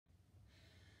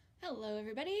Hello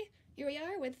everybody, here we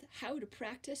are with how to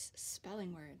practice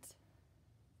spelling words.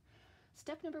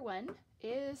 Step number 1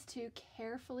 is to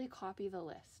carefully copy the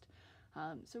list.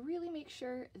 So really make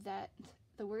sure that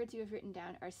the words you have written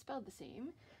down are spelled the same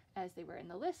as they were in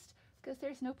the list, because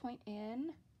there's no point in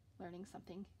learning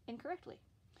something incorrectly.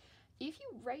 If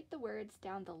you write the words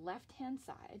down the left-hand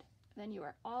side, then you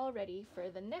are all ready for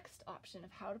the next option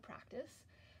of how to practice,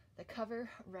 the cover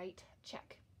right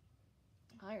check.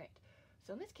 All right.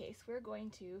 So in this case, we're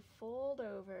going to fold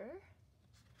over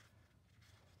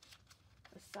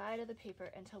the side of the paper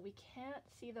until we can't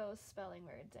see those spelling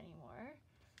words anymore.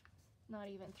 Not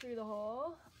even through the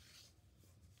hole.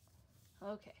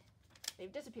 Okay,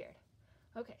 they've disappeared.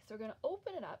 Okay, so we're going to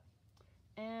open it up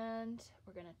and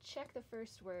we're going to check the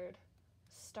first word,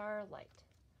 starlight.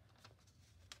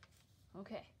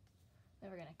 Okay, then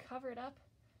we're going to cover it up,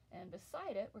 and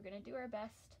beside it, we're going to do our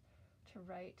best to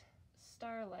write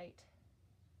starlight.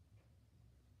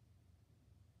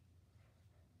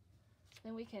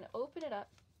 Then we can open it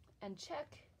up and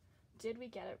check, did we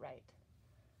get it right?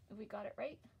 If we got it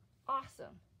right,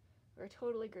 awesome. We're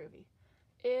totally groovy.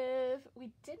 If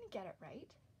we didn't get it right,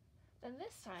 then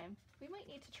this time we might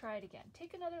need to try it again.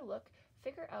 Take another look,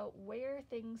 figure out where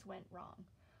things went wrong.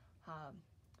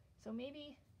 So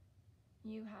maybe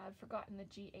you have forgotten the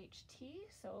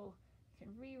GHT, so you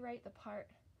can rewrite the part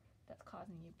that's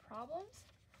causing you problems.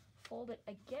 Fold it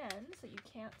again so you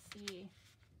can't see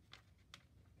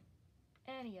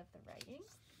any of the writing.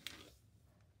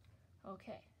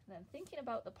 Okay, then thinking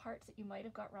about the parts that you might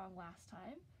have got wrong last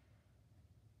time.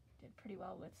 Did pretty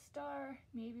well with star.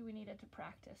 Maybe we needed to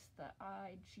practice the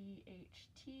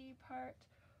IGHT part.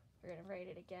 We're going to write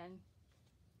it again,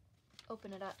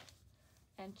 open it up,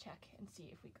 and check and see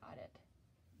if we got it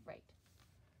right.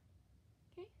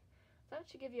 Okay, that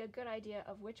should give you a good idea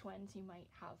of which ones you might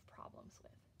have problems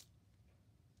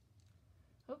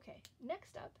with. Okay,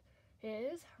 next up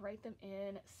is write them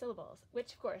in syllables,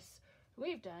 which of course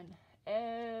we've done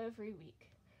every week.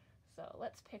 So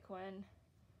let's pick one.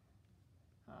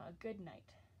 Good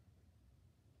night.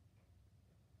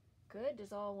 Good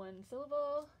is all one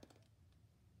syllable.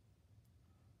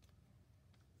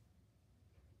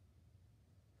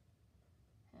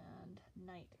 And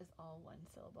night is all one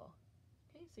syllable.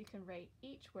 Okay, so you can write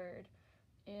each word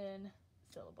in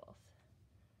syllables.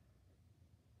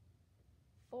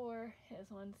 For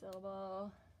is one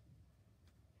syllable,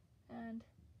 and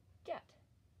get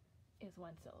is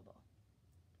one syllable.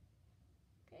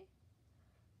 Okay.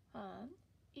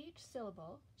 Each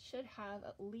syllable should have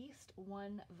at least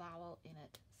one vowel in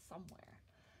it somewhere.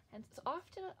 And it's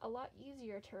often a lot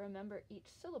easier to remember each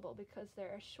syllable because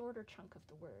they're a shorter chunk of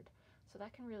the word. So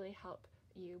that can really help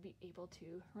you be able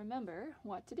to remember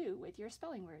what to do with your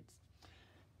spelling words.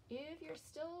 If you're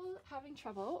still having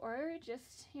trouble, or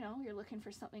just, you're looking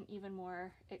for something even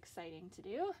more exciting to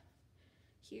do,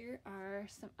 here are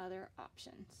some other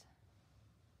options.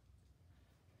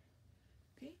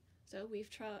 Okay, so we've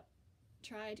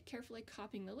tried carefully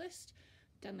copying the list,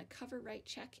 done the cover right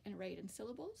check and write in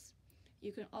syllables.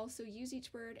 You can also use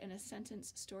each word in a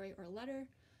sentence, story, or letter,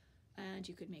 and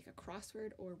you could make a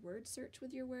crossword or word search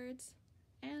with your words,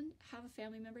 and have a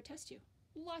family member test you.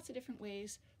 Lots of different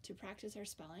ways to practice our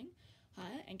spelling,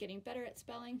 and getting better at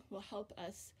spelling will help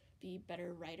us be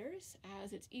better writers,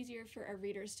 as it's easier for our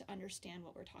readers to understand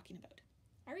what we're talking about.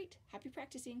 All right, happy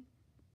practicing.